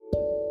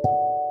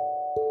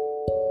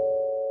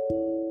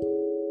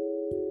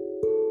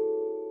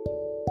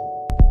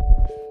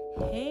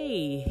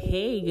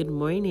Hey, good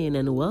morning,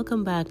 and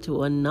welcome back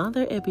to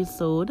another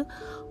episode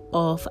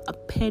of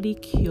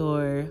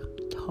Pedicure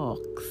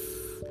Talks.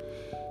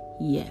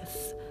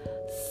 Yes,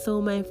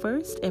 so my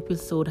first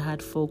episode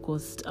had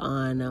focused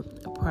on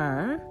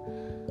prayer.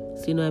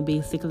 So, I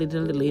basically did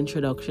a little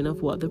introduction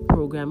of what the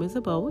program is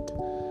about,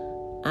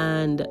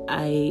 and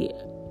I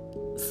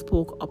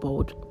spoke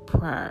about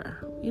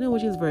prayer,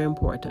 which is very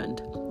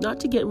important. Not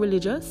to get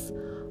religious,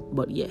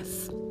 but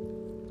yes.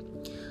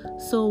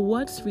 So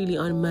what's really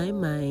on my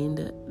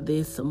mind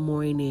this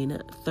morning,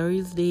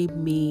 Thursday,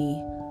 May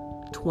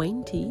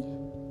 20,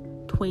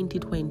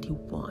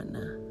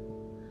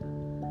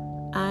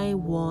 2021, I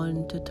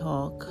want to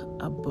talk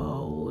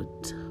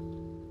about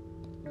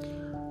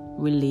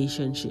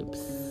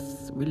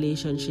relationships.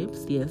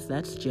 Relationships, yes,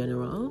 that's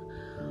general.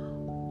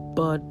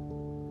 But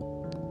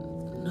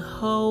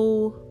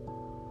how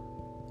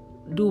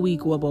do we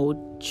go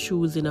about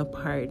choosing a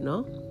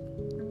partner?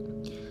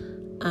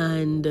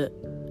 And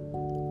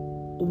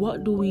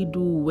what do we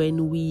do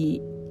when we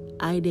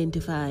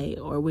identify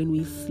or when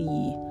we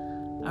see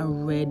a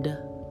red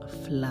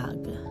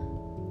flag?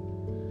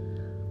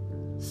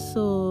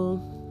 So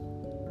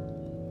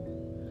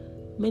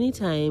many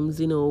times,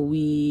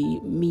 we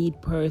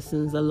meet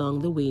persons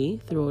along the way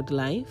throughout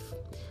life.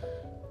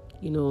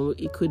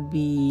 It could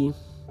be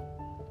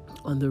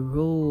on the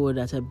road,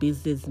 at a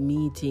business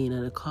meeting,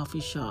 at a coffee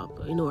shop,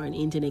 or an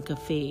internet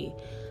cafe,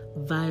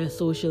 via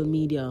social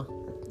media.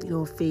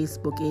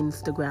 Facebook,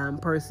 Instagram.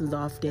 Persons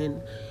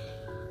often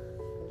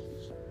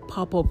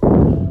pop up,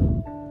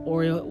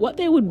 or what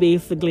they would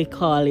basically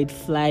call it,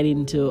 slide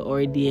into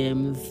our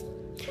DMs.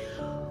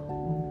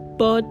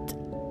 But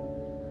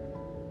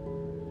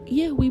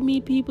yeah, we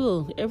meet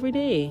people every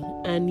day,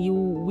 and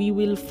we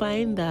will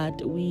find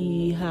that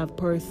we have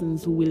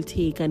persons who will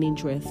take an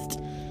interest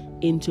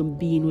into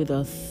being with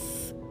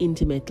us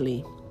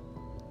intimately.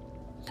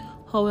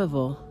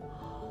 However,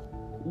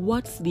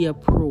 what's the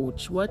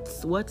approach?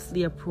 What's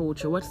the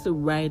approach, or what's the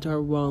right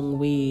or wrong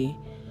way,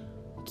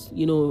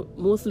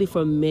 mostly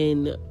for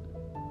men,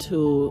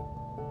 to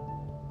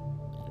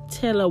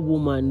tell a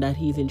woman that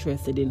he's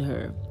interested in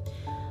her?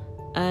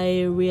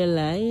 I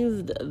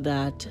realized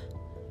that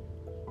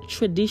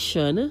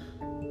tradition,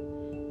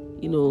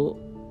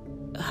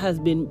 has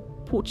been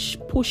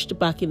pushed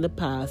back in the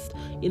past,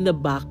 in the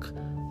back,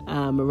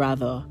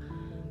 rather.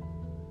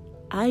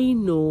 I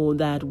know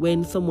that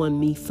when someone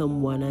meets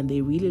someone and they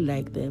really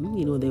like them,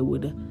 they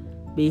would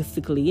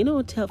basically,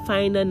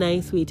 find a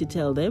nice way to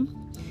tell them.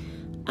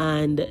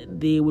 And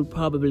they would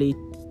probably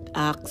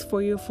ask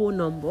for your phone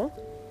number,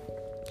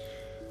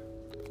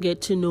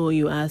 get to know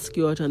you, ask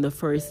you out on the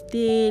first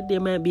date. There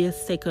might be a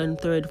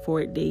second, third,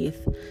 fourth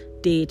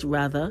date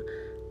rather.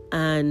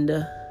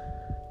 And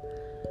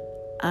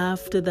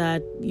after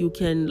that, you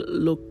can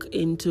look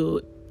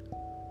into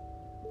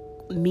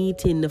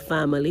meeting the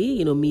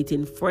family,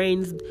 meeting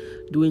friends,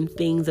 doing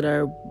things that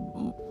are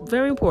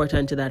very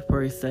important to that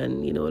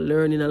person,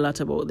 learning a lot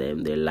about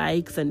them, their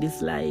likes and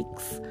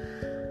dislikes,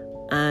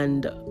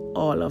 and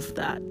all of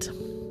that.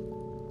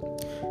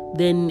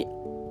 Then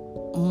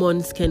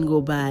months can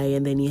go by,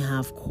 and then you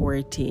have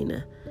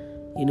courting.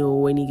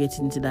 When you get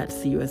into that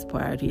serious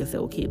part, you say,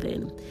 okay,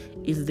 then,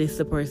 is this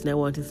the person I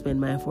want to spend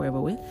my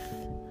forever with?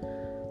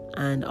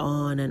 And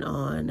on,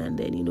 and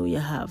then, you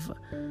have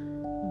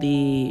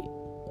the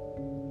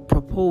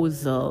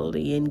proposal,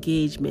 the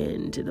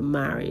engagement, the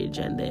marriage,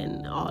 and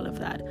then all of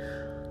that.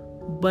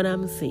 But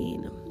I'm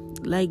saying,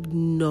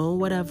 know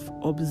what I've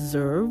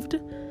observed,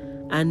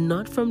 and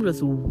not from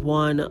just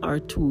one or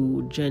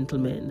two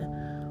gentlemen,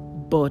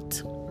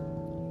 but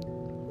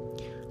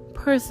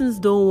persons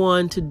don't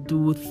want to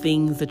do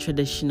things the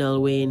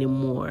traditional way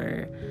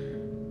anymore.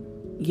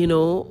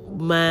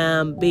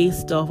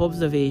 Based off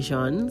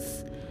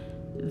observations,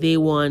 they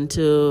want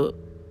to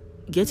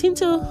get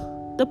into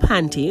the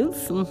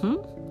panties,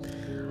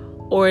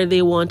 or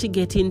they want to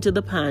get into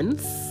the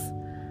pants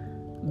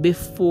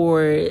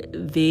before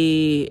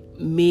they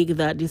make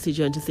that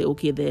decision to say,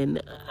 okay, then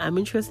I'm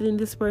interested in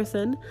this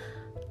person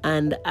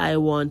and I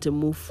want to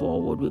move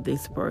forward with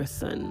this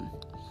person.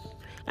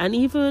 And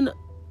even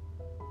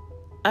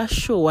a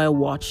show I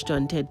watched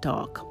on TED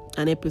Talk,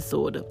 an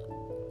episode,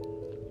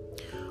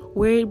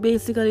 where it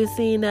basically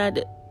saying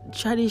that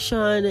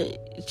tradition,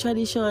 it's a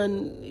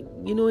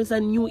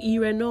new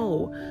era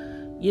now,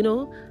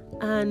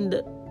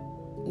 and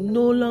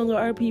no longer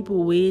are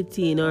people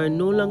waiting, or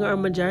no longer are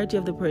majority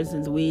of the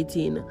persons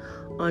waiting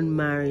on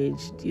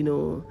marriage,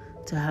 to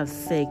have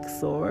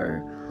sex,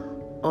 or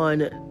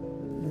on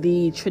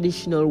the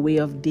traditional way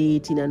of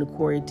dating and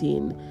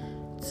courting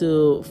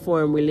to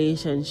form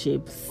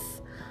relationships.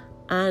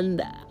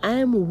 And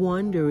I'm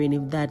wondering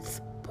if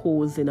that's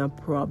posing a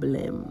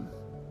problem.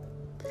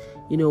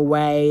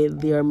 Why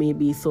there may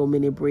be so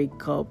many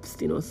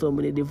breakups, so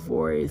many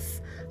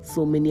divorce,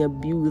 so many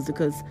abuse,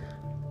 because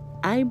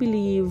I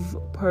believe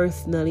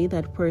personally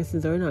that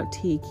persons are not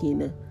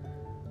taking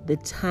the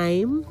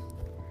time.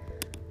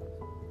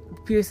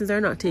 Persons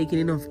are not taking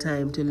enough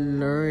time to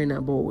learn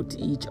about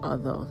each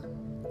other,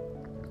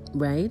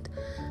 right?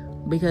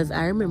 Because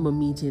I remember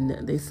meeting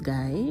this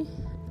guy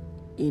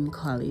in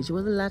college. It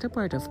was the latter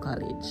part of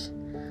college.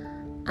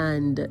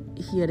 And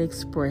he had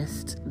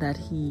expressed that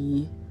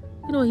he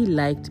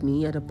liked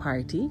me at a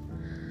party.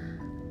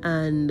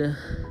 And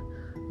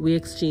we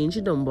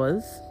exchanged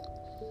numbers.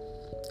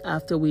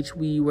 After which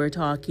we were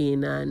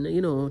talking and,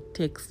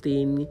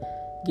 texting,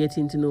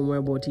 getting to know more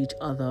about each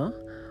other.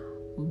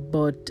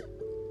 But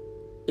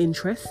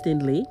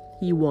interestingly,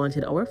 he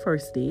wanted our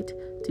first date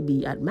to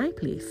be at my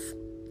place.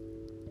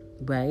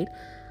 Right?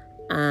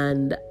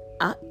 And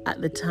at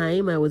the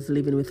time, I was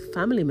living with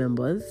family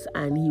members,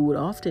 and he would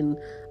often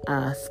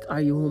ask, "Are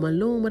you home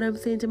alone?" But I'm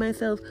saying to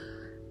myself,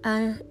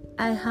 I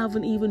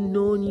haven't even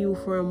known you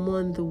for a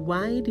month.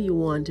 Why do you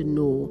want to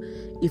know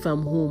if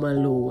I'm home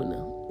alone?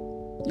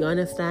 You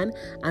understand?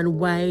 And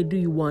why do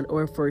you want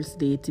our first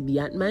date to be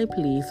at my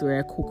place where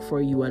I cook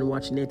for you and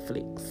watch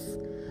Netflix?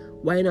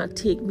 Why not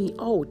take me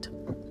out?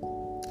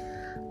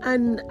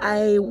 And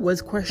I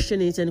was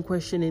questioning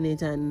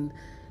it, and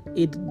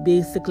it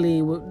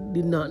basically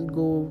did not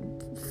go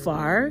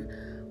far.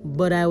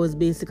 But I was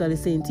basically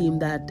saying to him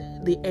that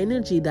the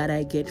energy that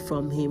I get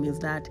from him is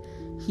that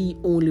he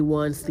only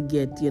wants to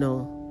get,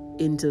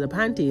 into the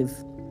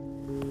panties.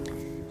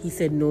 He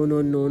said, no,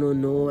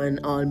 and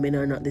all men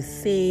are not the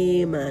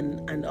same,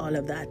 and all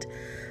of that.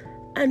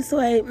 And so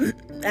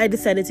I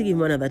decided to give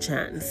him another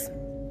chance.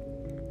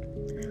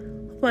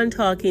 Upon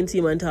talking to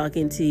him,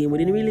 we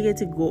didn't really get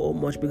to go out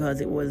much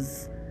because it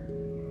was,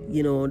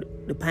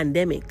 the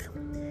pandemic.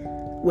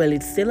 Well,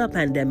 it's still a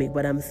pandemic,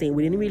 but I'm saying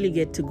we didn't really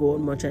get to go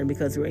out much, and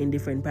because we're in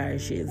different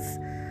parishes.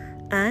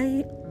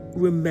 I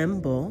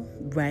remember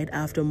right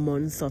after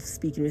months of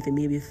speaking with him,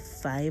 maybe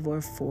 5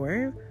 or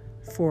 4,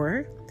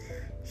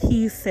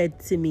 he said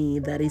to me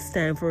that it's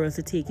time for us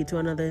to take it to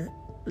another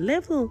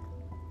level.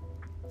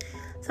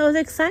 So I was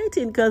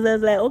excited because I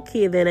was like,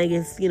 okay, then I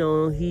guess,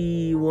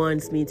 he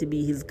wants me to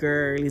be his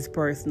girl, his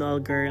personal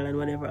girl and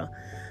whatever.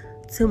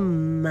 To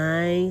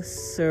my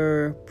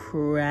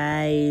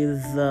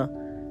surprise,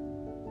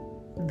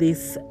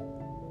 this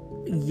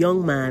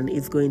young man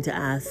is going to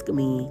ask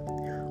me,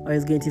 or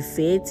is going to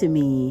say to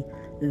me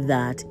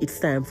that it's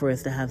time for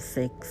us to have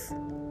sex.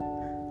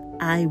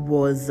 I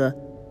was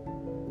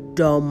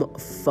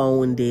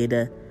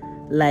dumbfounded.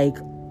 Like,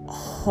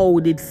 how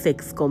did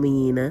sex come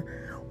in?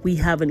 We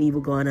haven't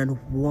even gone on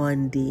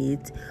one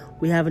date.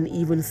 We haven't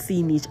even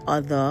seen each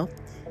other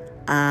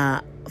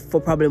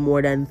for probably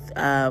more than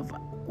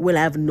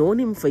I've known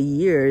him for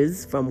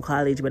years from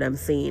college, but I'm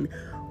saying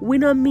we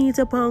don't meet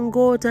up and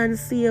go out and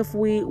see if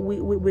we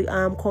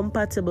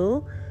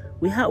compatible.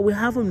 We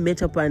haven't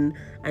met up and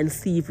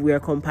see if we are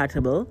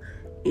compatible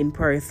in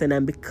person.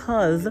 And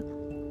because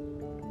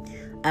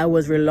I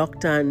was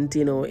reluctant,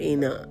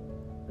 in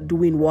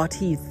doing what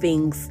he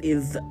thinks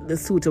is the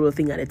suitable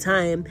thing at the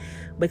time,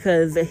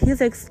 because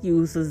his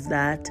excuse is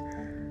that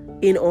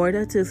in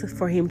order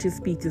for him to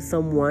speak to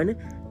someone,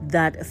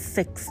 that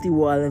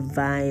sexual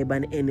vibe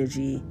and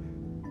energy,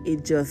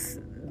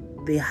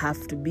 they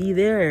have to be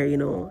there,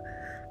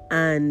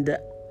 And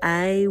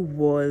I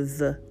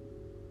was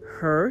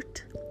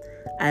hurt.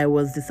 I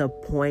was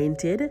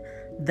disappointed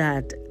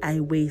that I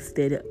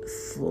wasted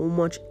so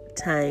much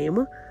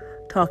time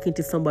talking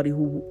to somebody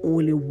who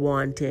only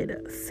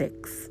wanted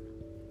sex.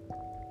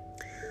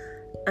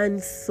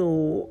 And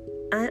so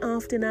I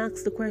often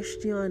ask the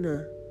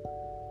question,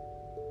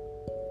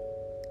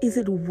 is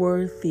it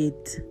worth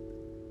it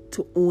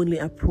to only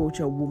approach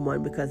a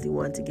woman because you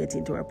want to get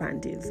into her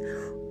panties?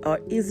 Or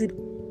is it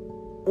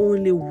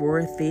only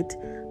worth it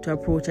to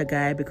approach a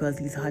guy because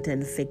he's hot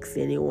and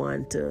sexy and you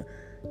want to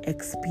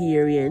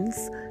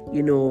experience,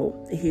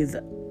 his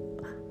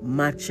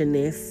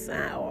machiness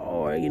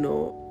or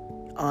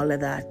all of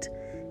that?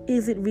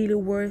 Is it really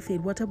worth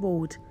it? What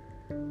about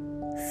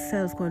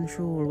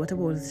self-control? What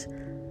about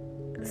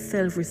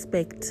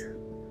self-respect?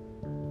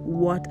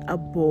 What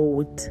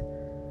about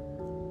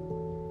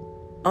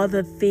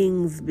other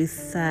things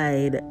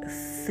beside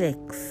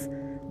sex?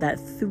 That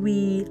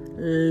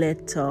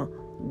 3-letter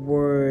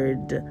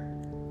word,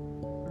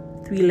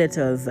 3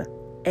 letters,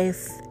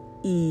 sex.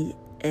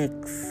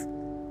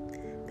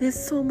 There's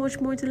so much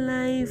more to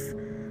life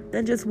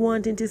than just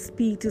wanting to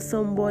speak to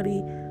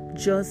somebody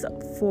just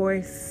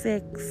for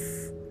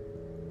sex.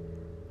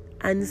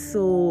 And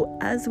so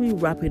as we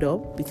wrap it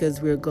up, because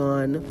we're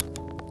gone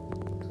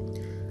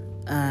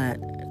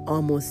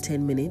almost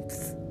 10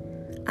 minutes,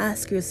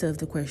 ask yourself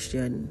the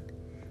question,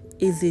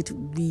 is it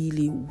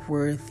really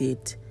worth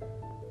it?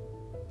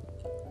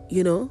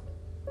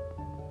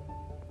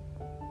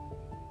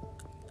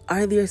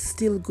 Are there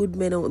still good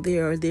men out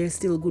there? Are there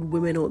still good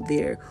women out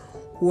there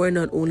who are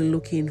not only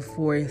looking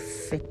for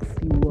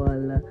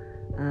sexual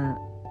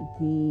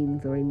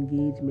gains or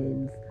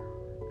engagements?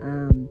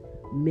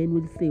 Men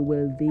would say,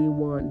 well, they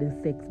want the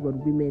sex, but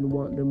women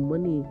want the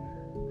money.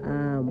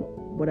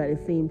 But at the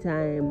same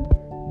time,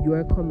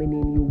 you're coming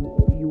in, you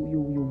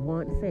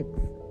want sex,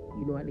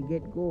 at the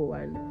get-go,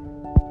 and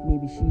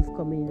maybe she's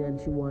coming in and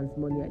she wants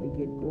money at the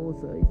get-go.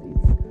 So it's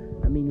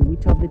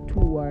which of the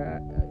two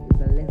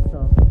is a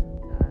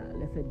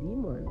lesser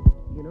demon?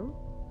 you know.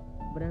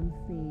 But I'm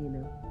saying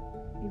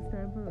it's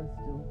time for us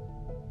to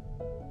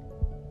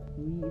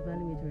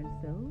reevaluate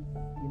ourselves,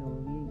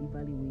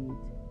 reevaluate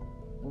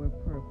our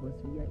purpose,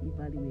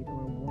 reevaluate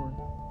our worth,